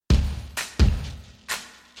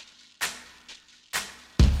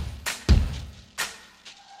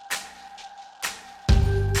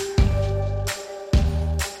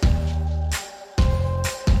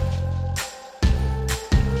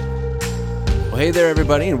Hey there,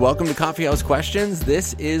 everybody, and welcome to Coffee House Questions.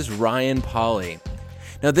 This is Ryan Pauly.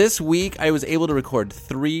 Now, this week, I was able to record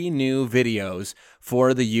 3 new videos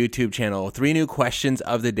for the YouTube channel, 3 new questions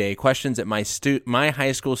of the day, questions that my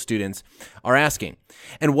high school students are asking.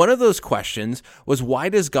 And one of those questions was, why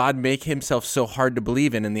does God make himself so hard to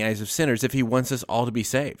believe in the eyes of sinners if he wants us all to be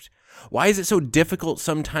saved? Why is it so difficult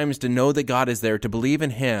sometimes to know that God is there, to believe in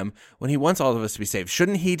him when he wants all of us to be saved?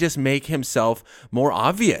 Shouldn't he just make himself more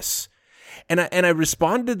obvious? And I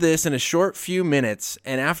responded to this in a short few minutes,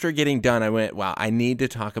 and after getting done, I went, wow, I need to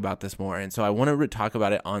talk about this more, and so I want to talk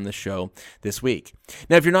about it on the show this week.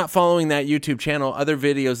 Now, if you're not following that YouTube channel, other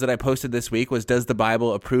videos that I posted this week was, does the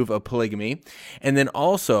Bible approve of polygamy? And then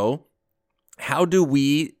also, how do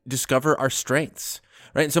we discover our strengths?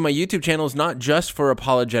 Right. And so my YouTube channel is not just for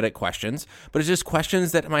apologetic questions, but it's just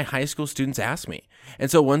questions that my high school students ask me.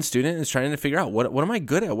 And so one student is trying to figure out, what am I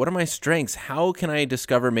good at? What are my strengths? How can I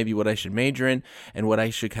discover maybe what I should major in and what I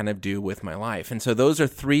should kind of do with my life? And so those are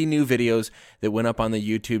 3 new videos that went up on the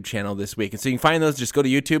YouTube channel this week. And so you can find those. Just go to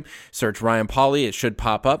YouTube, search Ryan Pauly. It should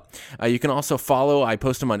pop up. You can also follow. I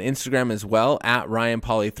post them on Instagram as well, at Ryan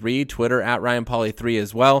Pauly 3, Twitter at Ryan Pauly 3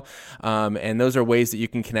 as well. And those are ways that you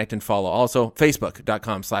can connect and follow. Also,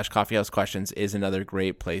 Facebook.com/coffeehousequestions is another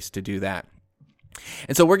great place to do that.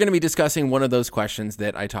 And so we're going to be discussing one of those questions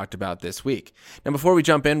that I talked about this week. Now, before we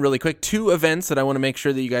jump in really quick, 2 events that I want to make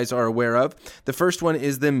sure that you guys are aware of. The first one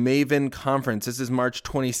is the Maven Conference. This is March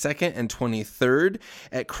 22nd and 23rd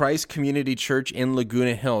at Christ Community Church in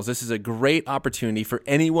Laguna Hills. This is a great opportunity for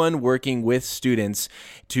anyone working with students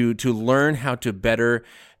to learn how to better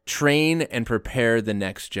train and prepare the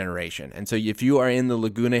next generation. And so if you are in the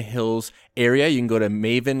Laguna Hills area, you can go to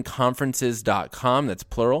mavenconferences.com, that's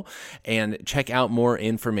plural, and check out more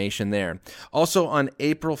information there. Also on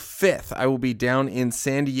April 5th, I will be down in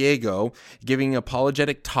San Diego giving an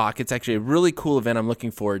apologetic talk. It's actually a really cool event I'm looking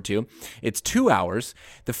forward to. It's 2 hours.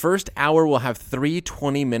 The first hour will have 3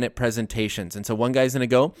 20-minute presentations. And so one guy's going to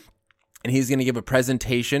go, and he's going to give a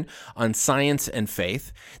presentation on science and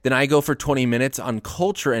faith. Then I go for 20 minutes on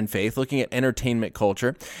culture and faith, looking at entertainment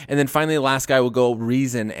culture. And then finally, the last guy will go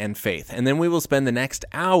reason and faith. And then we will spend the next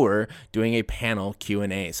hour doing a panel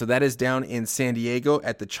Q&A. So that is down in San Diego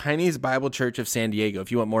at the Chinese Bible Church of San Diego.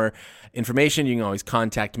 If you want more information, you can always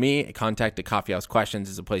contact me. Contact at Coffee House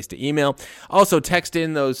Questions is a place to email. Also, text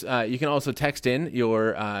in those. You can also text in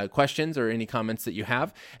your questions or any comments that you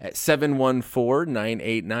have at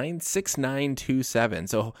 714-989-6927.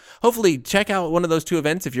 So hopefully check out one of those 2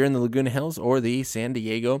 events if you're in the Laguna Hills or the San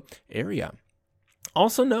Diego area.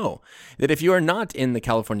 Also know that if you are not in the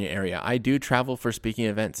California area, I do travel for speaking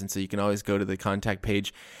events. And so you can always go to the contact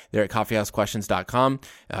page there at coffeehousequestions.com,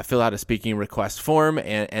 fill out a speaking request form,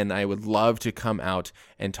 and I would love to come out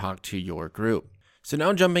and talk to your group. So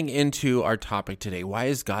now jumping into our topic today, why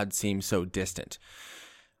does God seem so distant?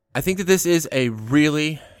 I think that this is a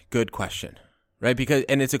really good question. Right?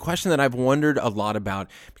 And it's a question that I've wondered a lot about,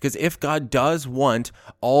 because if God does want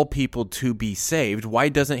all people to be saved, why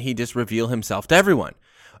doesn't he just reveal himself to everyone?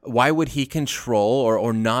 Why would he control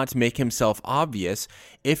or not make himself obvious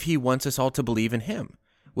if he wants us all to believe in him?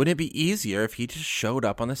 Wouldn't it be easier if he just showed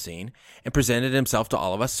up on the scene and presented himself to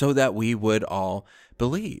all of us so that we would all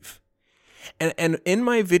believe? And in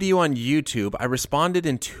my video on YouTube, I responded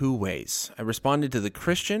in 2 ways. I responded to the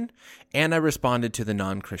Christian and I responded to the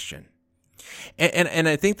non-Christian. And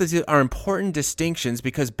I think these are important distinctions,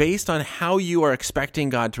 because based on how you are expecting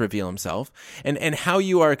God to reveal himself and how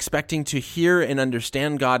you are expecting to hear and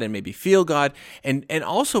understand God and maybe feel God, and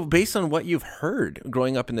also based on what you've heard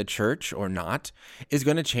growing up in the church or not, is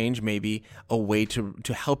going to change maybe a way to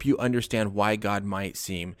help you understand why God might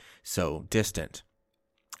seem so distant.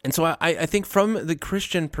 And so I think from the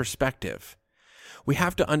Christian perspective, we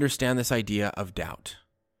have to understand this idea of doubt.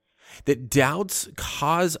 That doubts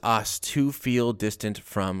cause us to feel distant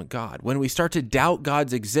from God. When we start to doubt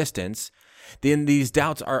God's existence, then these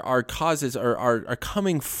doubts are causes are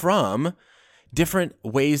coming from different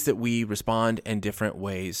ways that we respond and different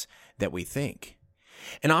ways that we think.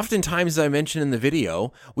 And oftentimes, as I mentioned in the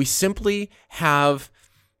video, we simply have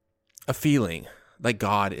a feeling like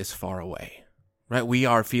God is far away, right? We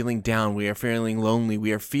are feeling down. We are feeling lonely.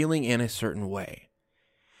 We are feeling in a certain way.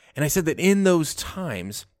 And I said that in those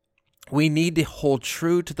times, we need to hold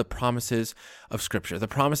true to the promises of Scripture, the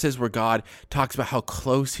promises where God talks about how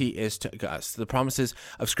close he is to us, the promises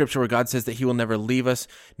of Scripture where God says that he will never leave us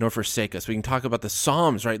nor forsake us. We can talk about the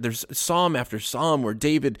Psalms, right? There's Psalm after Psalm where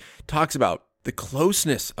David talks about the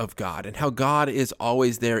closeness of God and how God is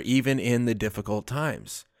always there, even in the difficult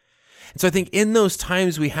times. And so I think in those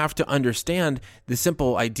times we have to understand the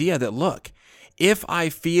simple idea that, look, If I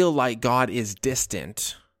feel like God is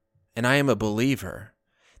distant and I am a believer,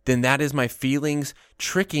 then that is my feelings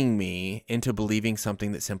tricking me into believing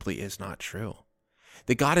something that simply is not true.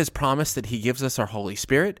 That God has promised that he gives us our Holy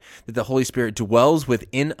Spirit, that the Holy Spirit dwells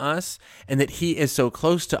within us, and that he is so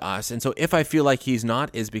close to us. And so if I feel like he's not,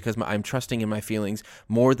 is because I'm trusting in my feelings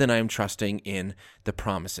more than I'm trusting in the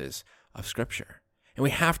promises of Scripture. And we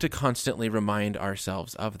have to constantly remind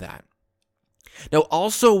ourselves of that. Now,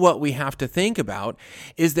 also what we have to think about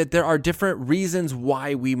is that there are different reasons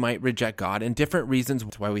why we might reject God and different reasons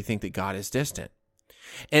why we think that God is distant.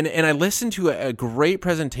 And I listened to a great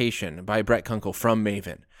presentation by Brett Kunkle from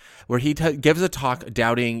Maven, where he gives a talk,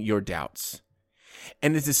 Doubting Your Doubts.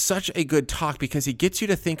 And this is such a good talk because he gets you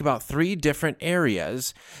to think about 3 different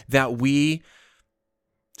areas that we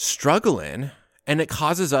struggle in, and it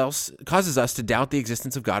causes us to doubt the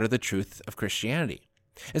existence of God or the truth of Christianity.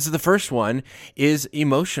 And so the first one is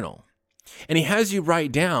emotional. And he has you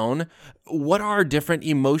write down what are different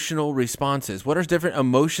emotional responses, what are different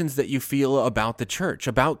emotions that you feel about the church,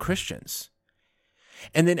 about Christians.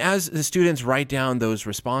 And then as the students write down those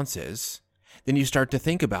responses, then you start to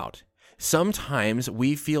think about, sometimes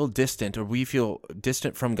we feel distant or we feel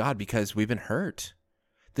distant from God because we've been hurt.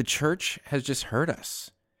 The church has just hurt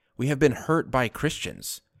us. We have been hurt by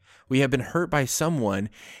Christians. We have been hurt by someone,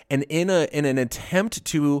 and in an attempt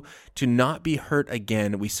to not be hurt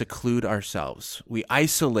again, we seclude ourselves. We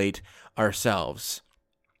isolate ourselves.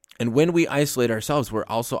 And when we isolate ourselves, we're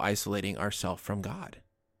also isolating ourselves from God.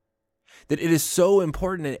 That it is so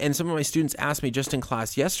important, and some of my students asked me just in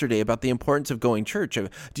class yesterday about the importance of going to church.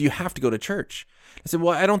 Do you have to go to church? I said,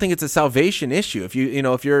 well, I don't think it's a salvation issue. If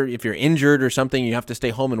you're injured or something, you have to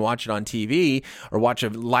stay home and watch it on TV or watch a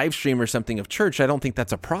live stream or something of church. I don't think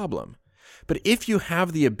that's a problem. But if you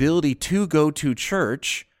have the ability to go to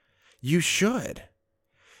church, you should.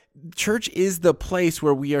 Church is the place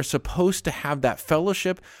where we are supposed to have that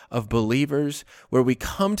fellowship of believers, where we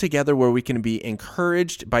come together, where we can be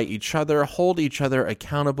encouraged by each other, hold each other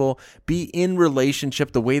accountable, be in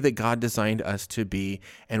relationship the way that God designed us to be,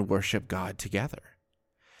 and worship God together.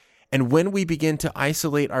 And when we begin to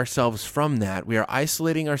isolate ourselves from that, we are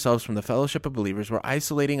isolating ourselves from the fellowship of believers, we're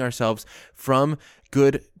isolating ourselves from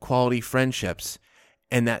good quality friendships,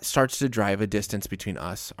 and that starts to drive a distance between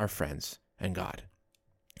us, our friends, and God.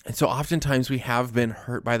 And so oftentimes we have been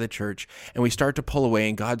hurt by the church and we start to pull away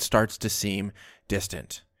and God starts to seem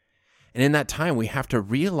distant. And in that time, we have to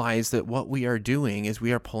realize that what we are doing is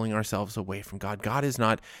we are pulling ourselves away from God. God is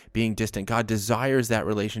not being distant. God desires that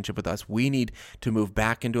relationship with us. We need to move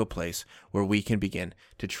back into a place where we can begin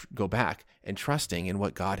to go back and trusting in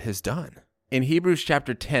what God has done. In Hebrews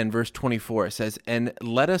chapter 10, verse 24, it says, "And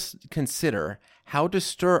let us consider how to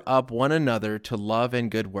stir up one another to love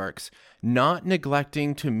and good works, not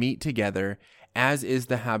neglecting to meet together, as is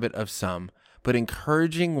the habit of some, but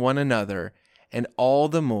encouraging one another, and all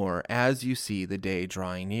the more as you see the day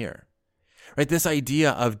drawing near." Right? This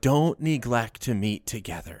idea of don't neglect to meet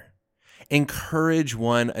together. Encourage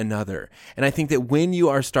one another. And I think that when you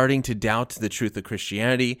are starting to doubt the truth of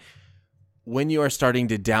Christianity, when you are starting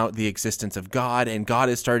to doubt the existence of God and God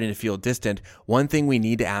is starting to feel distant, one thing we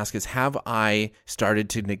need to ask is, have I started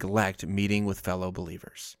to neglect meeting with fellow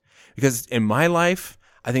believers? Because in my life,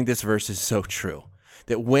 I think this verse is so true.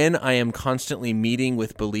 That when I am constantly meeting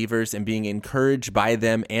with believers and being encouraged by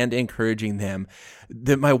them and encouraging them,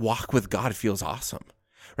 that my walk with God feels awesome.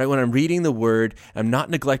 Right? When I'm reading the Word, I'm not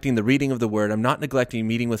neglecting the reading of the Word. I'm not neglecting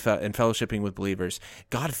meeting with and fellowshipping with believers.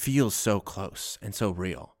 God feels so close and so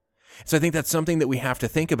real. So I think that's something that we have to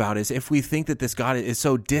think about, is if we think that this God is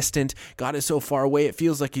so distant, God is so far away, it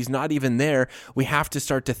feels like he's not even there, we have to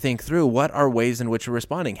start to think through what are ways in which we're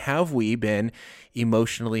responding. Have we been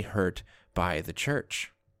emotionally hurt by the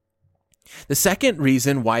church? The second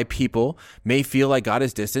reason why people may feel like God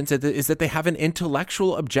is distant is that they have an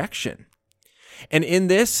intellectual objection. And in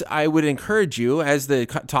this, I would encourage you, as the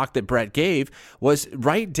talk that Brett gave, was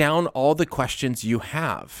write down all the questions you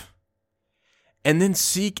have. And then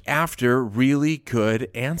seek after really good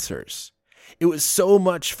answers. It was so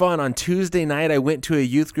much fun. On Tuesday night, I went to a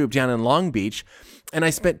youth group down in Long Beach, and I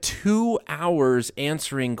spent 2 hours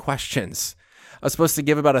answering questions. I was supposed to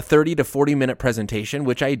give about a 30 to 40-minute presentation,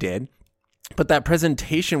 which I did. But that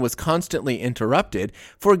presentation was constantly interrupted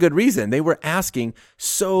for a good reason. They were asking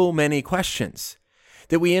so many questions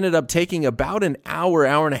that we ended up taking about an hour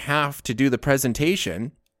and a half to do the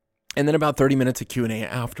presentation, and then about 30 minutes of Q&A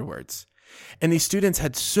afterwards. And these students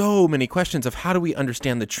had so many questions of how do we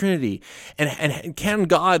understand the Trinity? And can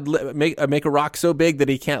God make a rock so big that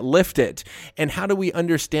he can't lift it? And how do we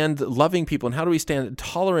understand loving people? And how do we understand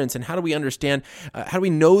tolerance? And how do we understand, how do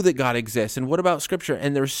we know that God exists? And what about Scripture?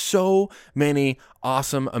 And there's so many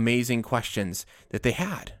awesome, amazing questions that they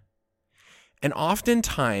had. And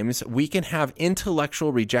oftentimes we can have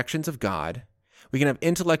intellectual rejections of God. We can have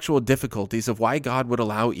intellectual difficulties of why God would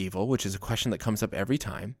allow evil, which is a question that comes up every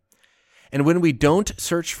time. And when we don't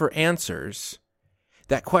search for answers,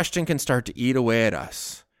 that question can start to eat away at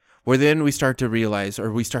us, where then we start to realize,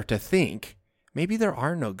 or we start to think, maybe there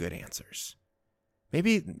are no good answers.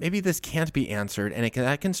 Maybe this can't be answered, and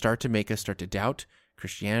that can start to make us start to doubt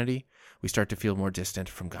Christianity. We start to feel more distant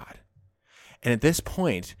from God. And at this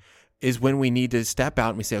point is when we need to step out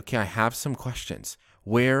and we say, okay, I have some questions.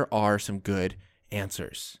 Where are some good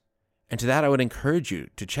answers? And to that, I would encourage you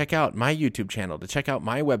to check out my YouTube channel, to check out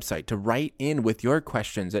my website, to write in with your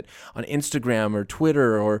questions on Instagram or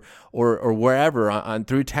Twitter or wherever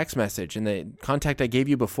through text message in the contact I gave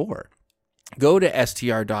you before. Go to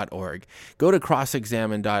str.org, go to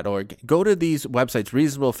crossexamine.org, go to these websites,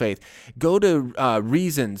 Reasonable Faith, go to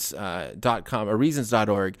reasons.com or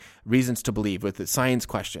reasons.org, Reasons to Believe with the science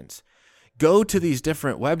questions. Go to these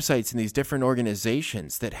different websites and these different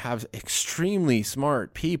organizations that have extremely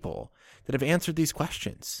smart people that have answered these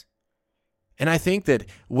questions. And I think that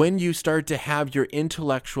when you start to have your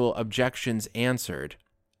intellectual objections answered,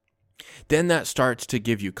 then that starts to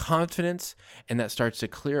give you confidence, and that starts to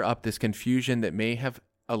clear up this confusion that may have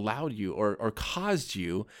allowed you or caused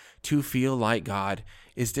you to feel like God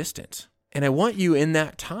is distant. And I want you in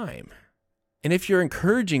that time, and if you're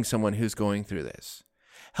encouraging someone who's going through this,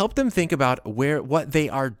 help them think about what they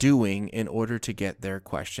are doing in order to get their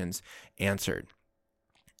questions answered.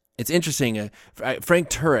 It's interesting. Frank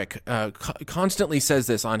Turek constantly says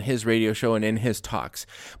this on his radio show and in his talks,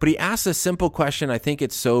 but he asks a simple question. I think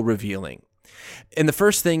it's so revealing. And the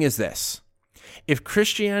first thing is this: if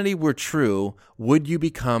Christianity were true, would you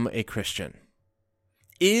become a Christian?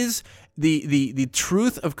 Is the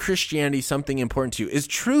truth of Christianity something important to you? Is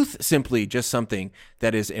truth simply just something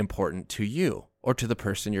that is important to you or to the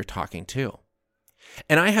person you're talking to?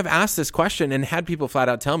 And I have asked this question and had people flat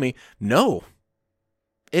out tell me, no,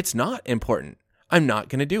 it's not important. I'm not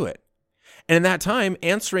going to do it. And in that time,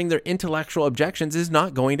 answering their intellectual objections is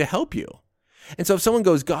not going to help you. And so if someone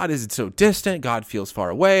goes, God is so distant, God feels far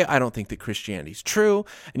away, I don't think that Christianity is true.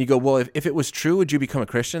 And you go, well, if it was true, would you become a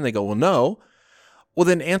Christian? They go, well, no. Well,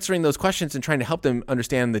 then answering those questions and trying to help them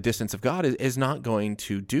understand the distance of God is not going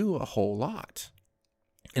to do a whole lot.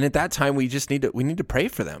 And at that time, we need to pray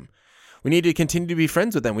for them. We need to continue to be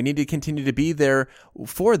friends with them. We need to continue to be there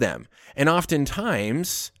for them. And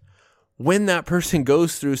oftentimes, when that person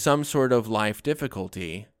goes through some sort of life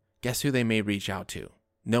difficulty, guess who they may reach out to,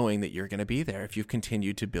 knowing that you're going to be there if you've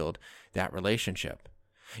continued to build that relationship.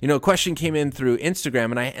 You know, a question came in through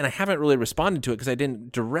Instagram, and I haven't really responded to it because I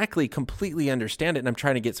didn't directly completely understand it, and I'm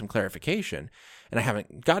trying to get some clarification, and I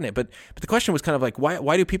haven't gotten it. But the question was kind of like,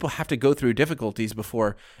 why do people have to go through difficulties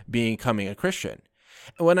before becoming a Christian?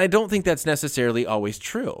 When I don't think that's necessarily always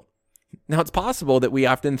true. Now, it's possible that we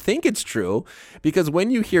often think it's true because when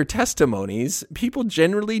you hear testimonies, people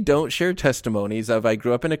generally don't share testimonies of, I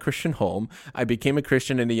grew up in a Christian home, I became a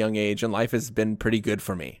Christian at a young age, and life has been pretty good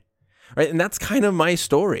for me. Right? And that's kind of my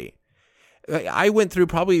story. I went through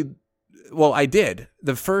I did.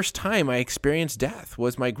 The first time I experienced death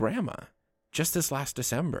was my grandma, just this last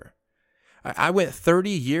December. I went 30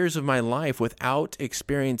 years of my life without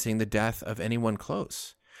experiencing the death of anyone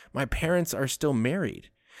close. My parents are still married.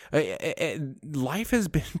 Life has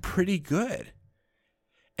been pretty good.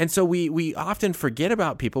 And so we often forget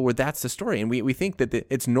about people where that's the story. And we think that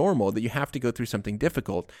it's normal that you have to go through something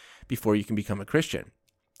difficult before you can become a Christian,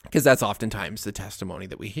 because that's oftentimes the testimony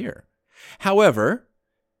that we hear. However,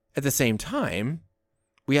 at the same time,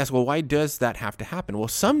 we ask, well, why does that have to happen? Well,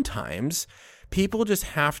 sometimes people just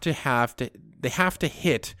have to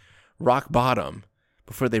hit rock bottom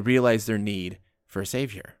before they realize their need for a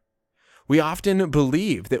savior. We often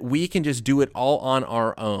believe that we can just do it all on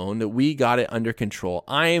our own, that we got it under control.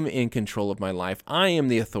 I am in control of my life. I am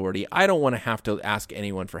the authority. I don't want to have to ask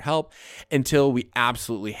anyone for help until we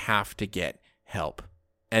absolutely have to get help.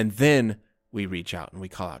 And then we reach out and we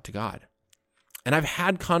call out to God. And I've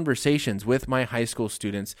had conversations with my high school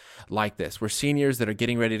students like this, where seniors that are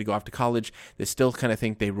getting ready to go off to college, they still kind of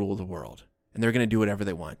think they rule the world and they're going to do whatever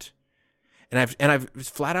they want. And I've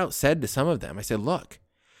flat out said to some of them, I said, look,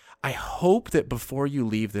 I hope that before you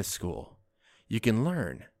leave this school, you can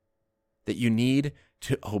learn that you need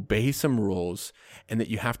to obey some rules and that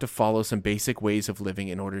you have to follow some basic ways of living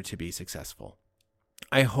in order to be successful.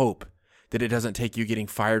 I hope that it doesn't take you getting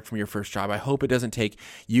fired from your first job. I hope it doesn't take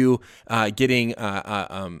you getting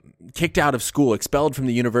kicked out of school, expelled from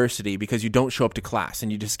the university because you don't show up to class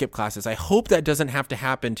and you just skip classes. I hope that doesn't have to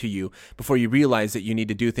happen to you before you realize that you need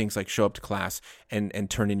to do things like show up to class and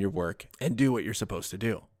turn in your work and do what you're supposed to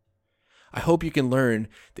do. I hope you can learn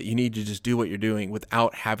that you need to just do what you're doing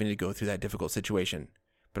without having to go through that difficult situation.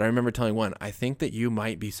 But I remember telling one, I think that you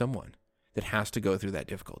might be someone that has to go through that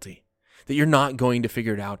difficulty, that you're not going to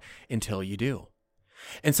figure it out until you do.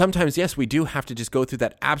 And sometimes, yes, we do have to just go through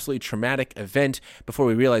that absolutely traumatic event before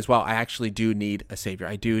we realize, wow, I actually do need a savior.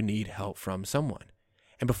 I do need help from someone.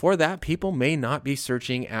 And before that, people may not be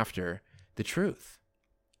searching after the truth.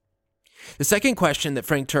 The second question that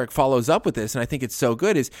Frank Turek follows up with this, and I think it's so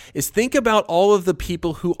good, is think about all of the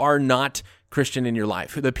people who are not Christian in your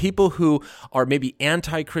life, the people who are maybe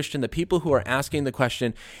anti-Christian, the people who are asking the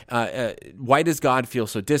question, why does God feel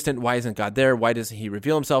so distant? Why isn't God there? Why doesn't he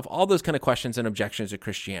reveal himself? All those kind of questions and objections to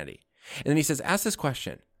Christianity. And then he says, ask this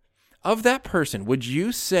question. Of that person, would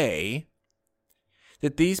you say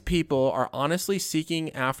that these people are honestly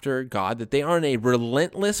seeking after God, that they are in a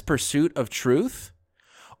relentless pursuit of truth?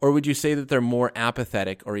 Or would you say that they're more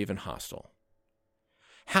apathetic or even hostile?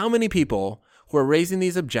 How many people who are raising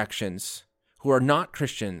these objections, who are not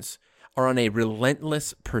Christians, are on a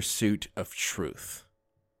relentless pursuit of truth?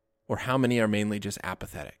 Or how many are mainly just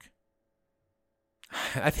apathetic?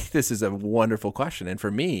 I think this is a wonderful question. And for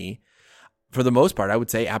me, for the most part, I would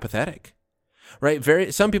say apathetic.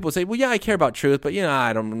 Right? Some people say, well, yeah, I care about truth, but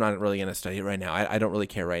I'm not really going to study it right now. I don't really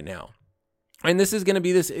care right now. And this is going to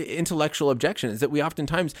be this intellectual objection, is that we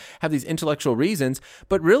oftentimes have these intellectual reasons,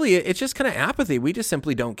 but really it's just kind of apathy. We just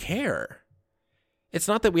simply don't care. It's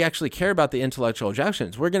not that we actually care about the intellectual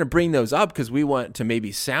objections. We're going to bring those up because we want to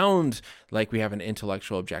maybe sound like we have an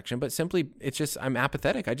intellectual objection, but simply it's just I'm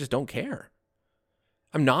apathetic. I just don't care.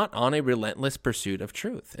 I'm not on a relentless pursuit of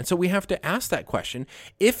truth. And so we have to ask that question.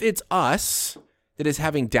 If it's us that is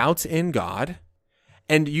having doubts in God,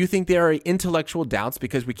 and you think there are intellectual doubts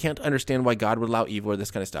because we can't understand why God would allow evil or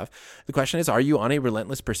this kind of stuff, the question is, are you on a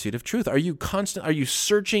relentless pursuit of truth? Are you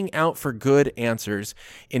searching out for good answers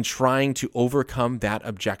in trying to overcome that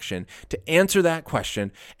objection, to answer that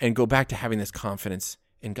question and go back to having this confidence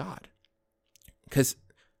in God? Because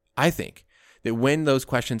I think that when those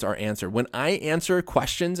questions are answered, when I answer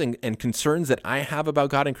questions and concerns that I have about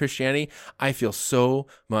God and Christianity, I feel so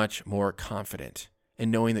much more confident in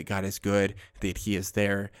knowing that God is good, that he is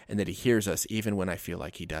there, and that he hears us even when I feel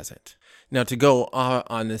like he doesn't. Now, to go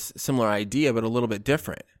on this similar idea, but a little bit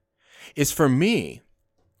different, is for me,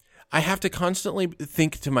 I have to constantly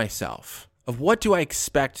think to myself of what do I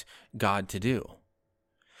expect God to do?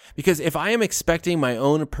 Because if I am expecting my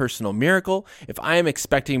own personal miracle, if I am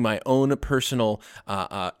expecting my own personal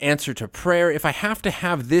answer to prayer, if I have to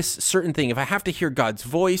have this certain thing, if I have to hear God's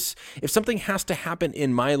voice, if something has to happen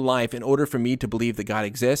in my life in order for me to believe that God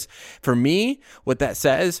exists, for me, what that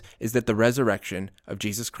says is that the resurrection of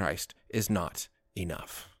Jesus Christ is not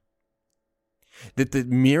enough. That the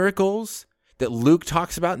miracles that Luke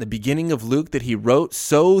talks about in the beginning of Luke that he wrote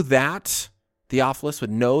so that Theophilus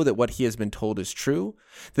would know that what he has been told is true.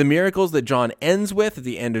 The miracles that John ends with at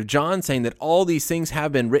the end of John, saying that all these things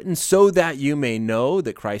have been written so that you may know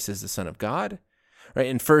that Christ is the Son of God. Right?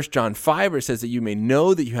 In 1 John 5, where it says that you may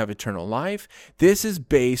know that you have eternal life. This is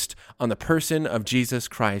based on the person of Jesus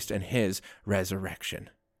Christ and his resurrection.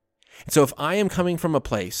 And so if I am coming from a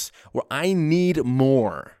place where I need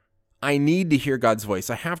more, I need to hear God's voice.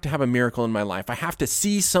 I have to have a miracle in my life. I have to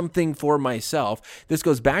see something for myself. This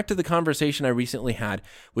goes back to the conversation I recently had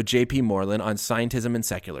with J.P. Moreland on scientism and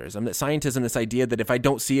secularism. That scientism, this idea that if I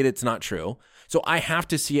don't see it, it's not true. So I have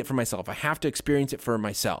to see it for myself. I have to experience it for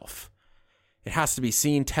myself. It has to be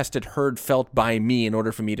seen, tested, heard, felt by me in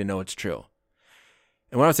order for me to know it's true.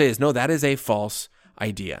 And what I would say is, no, that is a false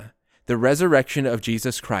idea. The resurrection of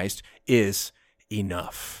Jesus Christ is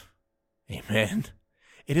enough. Amen.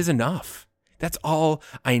 It is enough. That's all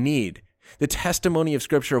I need. The testimony of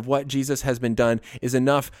Scripture of what Jesus has been done is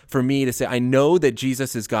enough for me to say, I know that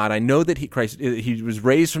Jesus is God. I know that he was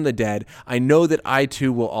raised from the dead. I know that I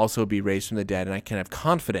too will also be raised from the dead, and I can have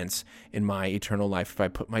confidence in my eternal life if I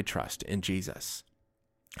put my trust in Jesus.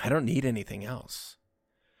 I don't need anything else.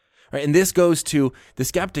 Right? And this goes to the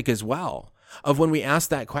skeptic as well, of when we ask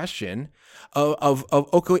that question of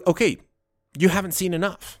okay, you haven't seen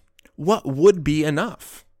enough. What would be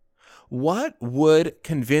enough? What would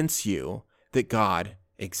convince you that God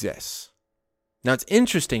exists? Now, it's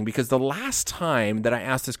interesting because the last time that I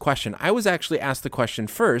asked this question, I was actually asked the question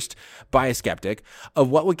first by a skeptic of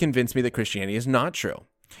what would convince me that Christianity is not true.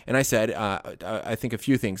 And I said, I think a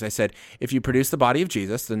few things. I said, if you produce the body of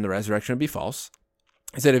Jesus, then the resurrection would be false.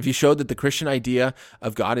 I said, if you showed that the Christian idea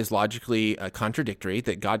of God is logically contradictory,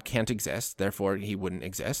 that God can't exist, therefore he wouldn't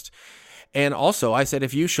exist. And also, I said,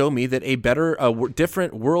 if you show me that a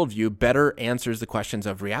different worldview better answers the questions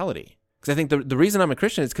of reality. Because I think the reason I'm a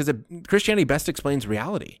Christian is because Christianity best explains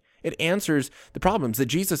reality. It answers the problems that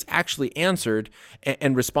Jesus actually answered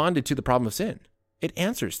and responded to the problem of sin. It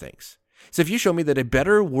answers things. So if you show me that a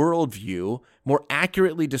better worldview more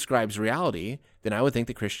accurately describes reality, then I would think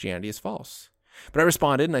that Christianity is false. But I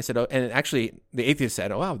responded and I said, and actually the atheist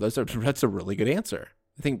said, oh, wow, that's a really good answer.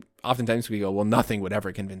 I think oftentimes we go, well, nothing would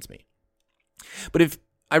ever convince me. But if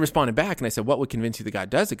I responded back and I said, what would convince you that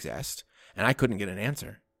God does exist? And I couldn't get an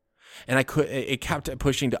answer. And it kept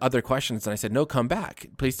pushing to other questions. And I said, no, come back.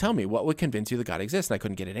 Please tell me what would convince you that God exists? And I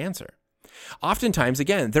couldn't get an answer. Oftentimes,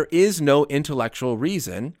 again, there is no intellectual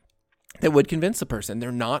reason that would convince the person.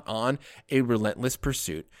 They're not on a relentless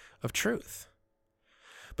pursuit of truth.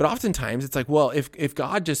 But oftentimes it's like, well, if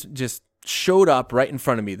God just showed up right in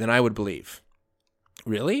front of me, then I would believe.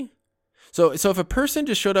 Really? So if a person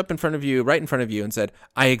just showed up right in front of you and said,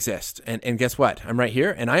 I exist, and guess what? I'm right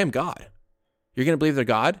here and I am God. You're going to believe they're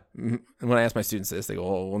God? And when I ask my students this, they go,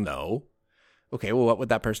 oh, well, no. Okay, well, what would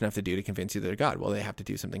that person have to do to convince you they're God? Well, they have to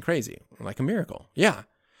do something crazy, like a miracle. Yeah.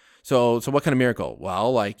 So what kind of miracle?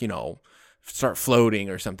 Well, start floating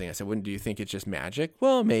or something. I said, do you think it's just magic?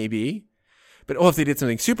 Well, maybe. But if they did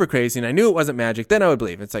something super crazy and I knew it wasn't magic, then I would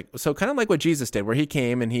believe. It's like, so kind of like what Jesus did, where he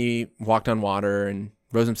came and he walked on water and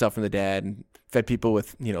rose himself from the dead and fed people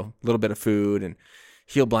with, a little bit of food and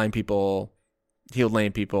healed blind people, healed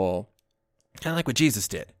lame people. Kind of like what Jesus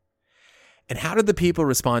did. And how did the people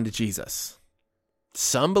respond to Jesus?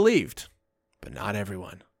 Some believed, but not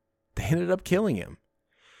everyone. They ended up killing him.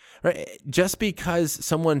 Right? Just because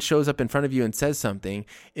someone shows up in front of you and says something,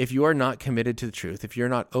 if you are not committed to the truth, if you're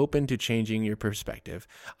not open to changing your perspective,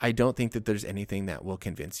 I don't think that there's anything that will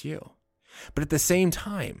convince you. But at the same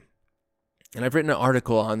time, and I've written an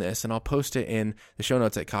article on this, and I'll post it in the show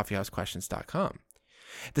notes at coffeehousequestions.com.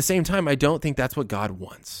 At the same time, I don't think that's what God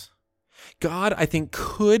wants. God, I think,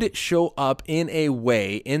 could show up in a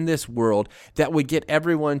way in this world that would get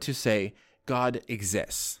everyone to say, God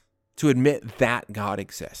exists, to admit that God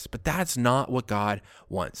exists. But that's not what God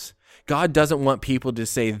wants. God doesn't want people to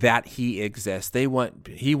say that he exists.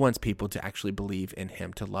 He wants people to actually believe in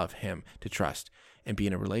him, to love him, to trust, and be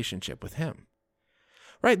in a relationship with him.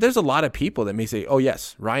 Right? There's a lot of people that may say, oh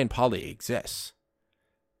yes, Ryan Pauly exists,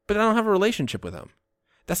 but I don't have a relationship with him.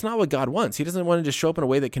 That's not what God wants. He doesn't want to just show up in a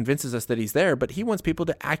way that convinces us that he's there, but he wants people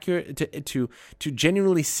to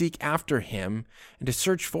genuinely seek after him and to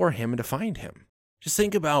search for him and to find him. Just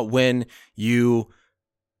think about when you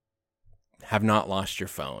have not lost your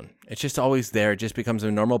phone. It's just always there. It just becomes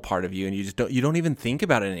a normal part of you, and you don't even think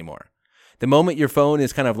about it anymore. The moment your phone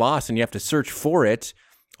is kind of lost and you have to search for it,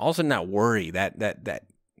 all of a sudden that worry, that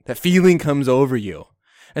feeling comes over you.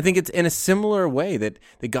 I think it's in a similar way that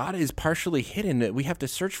God is partially hidden, that we have to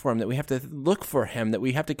search for him, that we have to look for him, that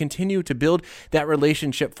we have to continue to build that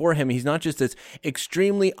relationship for him. He's not just this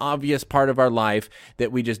extremely obvious part of our life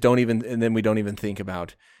that we just don't even think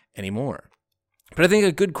about anymore. But I think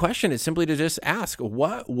a good question is simply to just ask,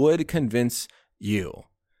 what would convince you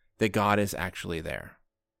that God is actually there?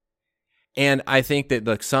 And I think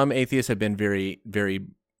that some atheists have been very, very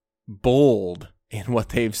bold in what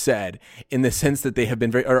they've said, in the sense that they have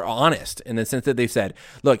been very honest, in the sense that they've said,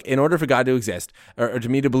 look, in order for God to exist, or to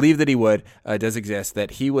me to believe that he does exist,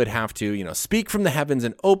 that he would have to, speak from the heavens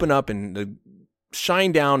and open up and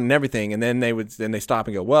shine down and everything. And then they stop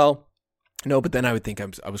and go, well, no, but then I would think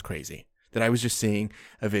I was crazy, that I was just seeing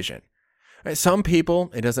a vision. Right? Some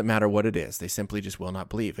people, it doesn't matter what it is. They simply just will not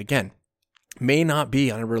believe. Again, may not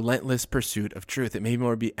be on a relentless pursuit of truth. It may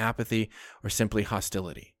more be apathy or simply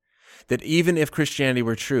hostility. That even if Christianity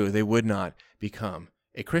were true, they would not become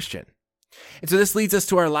a Christian. And so this leads us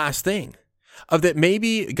to our last thing, of that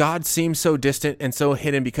maybe God seems so distant and so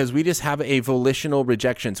hidden because we just have a volitional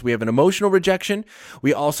rejection. So we have an emotional rejection.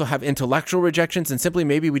 We also have intellectual rejections, and simply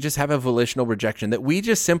maybe we just have a volitional rejection, that we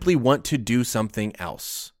just simply want to do something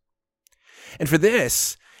else. And for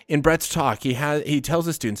this, in Brett's talk, he tells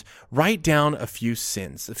his students, write down a few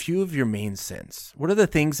sins, a few of your main sins. What are the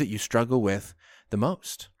things that you struggle with the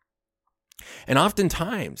most? And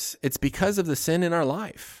oftentimes, it's because of the sin in our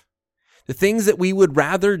life. The things that we would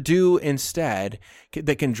rather do instead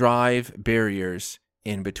that can drive barriers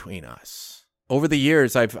in between us. Over the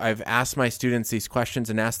years, I've asked my students these questions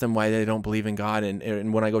and asked them why they don't believe in God.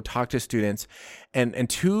 And when I go talk to students, and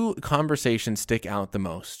two conversations stick out the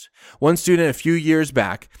most. One student a few years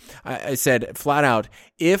back, I said flat out,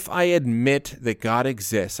 if I admit that God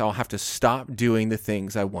exists, I'll have to stop doing the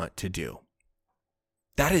things I want to do.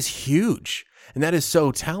 That is huge. And that is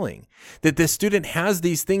so telling that this student has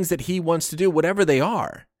these things that he wants to do, whatever they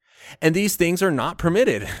are. And these things are not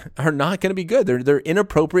permitted, are not going to be good. They're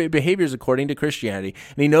inappropriate behaviors according to Christianity.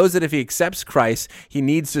 And he knows that if he accepts Christ, he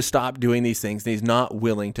needs to stop doing these things, and he's not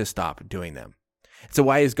willing to stop doing them. So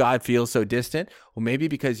why does God feel so distant? Well, maybe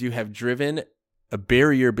because you have driven a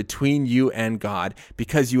barrier between you and God,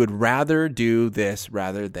 because you would rather do this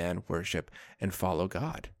rather than worship and follow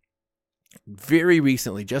God. Very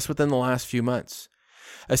recently, just within the last few months,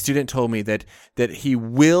 a student told me that he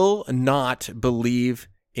will not believe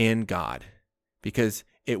in God because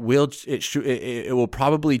it will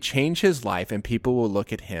probably change his life and people will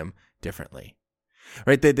look at him differently.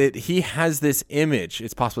 Right? That he has this image.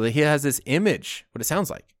 It's possible that he has this image, what it sounds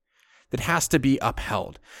like, that has to be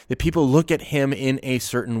upheld, that people look at him in a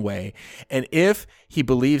certain way. And if he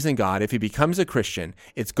believes in God, if he becomes a Christian,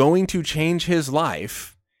 it's going to change his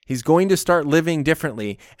life. He's going to start living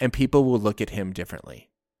differently and people will look at him differently.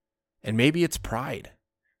 And maybe it's pride.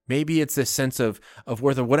 Maybe it's this sense of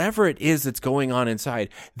worth or whatever it is that's going on inside.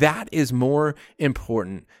 That is more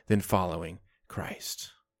important than following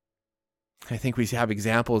Christ. I think we have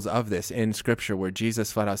examples of this in Scripture where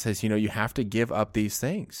Jesus flat out says, you have to give up these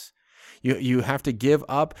things. You have to give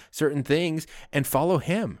up certain things and follow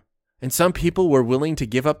him. And some people were willing to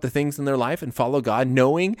give up the things in their life and follow God,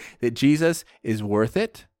 knowing that Jesus is worth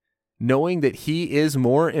it, knowing that he is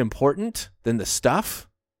more important than the stuff.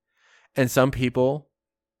 And some people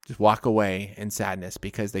just walk away in sadness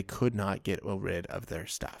because they could not get rid of their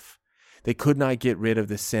stuff. They could not get rid of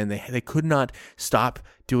the sin. They could not stop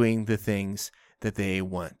doing the things that they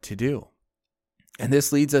want to do. And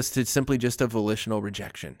this leads us to simply just a volitional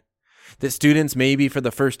rejection. That students maybe for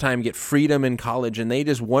the first time get freedom in college and they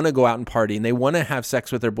just want to go out and party and they want to have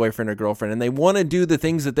sex with their boyfriend or girlfriend and they want to do the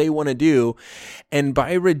things that they want to do. And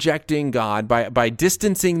by rejecting God, by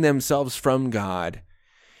distancing themselves from God,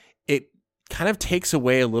 it kind of takes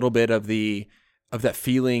away a little bit of that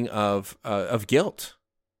feeling of guilt.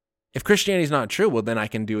 If Christianity is not true, well, then I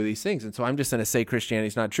can do these things. And so I'm just going to say Christianity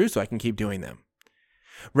is not true so I can keep doing them.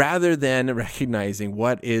 Rather than recognizing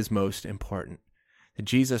what is most important. That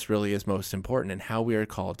Jesus really is most important and how we are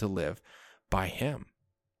called to live by him.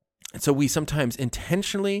 And so we sometimes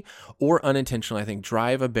intentionally or unintentionally, I think,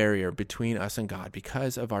 drive a barrier between us and God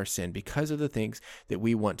because of our sin, because of the things that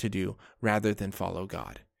we want to do rather than follow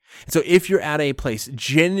God. So if you're at a place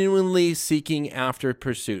genuinely seeking after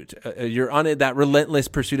pursuit, you're on that relentless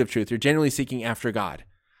pursuit of truth, you're genuinely seeking after God,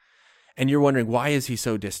 and you're wondering, why is he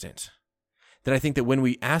so distant? Then I think that when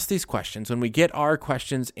we ask these questions, when we get our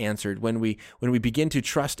questions answered, when we begin to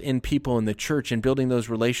trust in people in the church and building those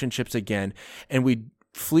relationships again, and we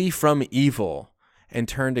flee from evil and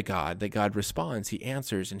turn to God, that God responds, he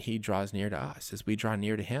answers, and he draws near to us as we draw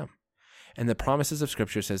near to him. And the promises of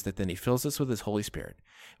Scripture says that then he fills us with his Holy Spirit.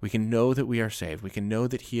 We can know that we are saved. We can know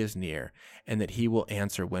that he is near and that he will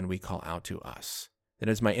answer when we call out to us. That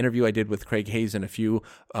is my interview I did with Craig Hazen a few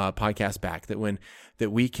podcasts back, that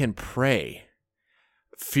we can pray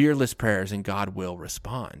fearless prayers and God will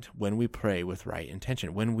respond when we pray with right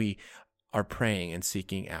intention, when we are praying and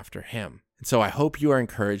seeking after him. And so I hope you are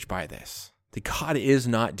encouraged by this, that God is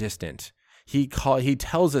not distant. He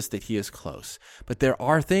tells us that he is close, but there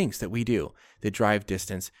are things that we do that drive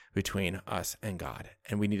distance between us and God.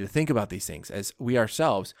 And we need to think about these things as we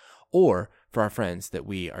ourselves or for our friends that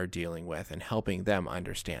we are dealing with and helping them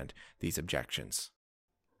understand these objections.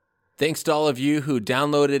 Thanks to all of you who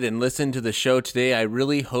downloaded and listened to the show today. I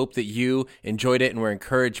really hope that you enjoyed it and were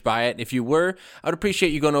encouraged by it. If you were, I would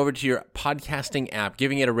appreciate you going over to your podcasting app,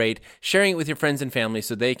 giving it a rate, sharing it with your friends and family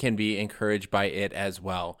so they can be encouraged by it as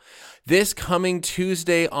well. This coming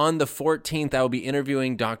Tuesday on the 14th, I will be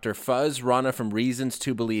interviewing Dr. Fuz Rana from Reasons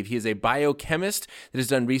to Believe. He is a biochemist that has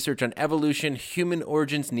done research on evolution, human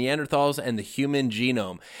origins, Neanderthals, and the human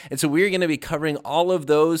genome. And so we're going to be covering all of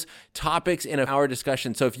those topics in our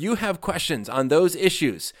discussion. So if you have questions on those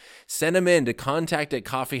issues, send them in to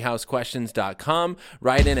contact@coffeehousequestions.com,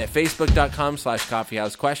 write in at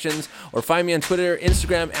facebook.com/coffeehousequestions, or find me on Twitter,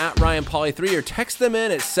 Instagram @RyanPolly3, or text them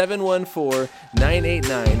in at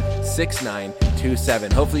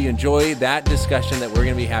 714-989-6927. Hopefully you enjoy that discussion that we're going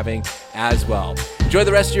to be having as well. Enjoy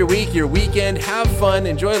the rest of your week, your weekend. Have fun,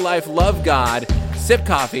 enjoy life, love God, sip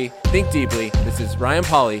coffee, think deeply. This is Ryan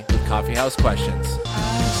Polly with Coffee House Questions.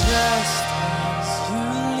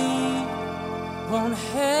 won't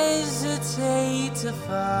hesitate to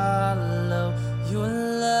follow. Your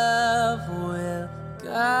love will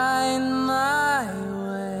guide my way.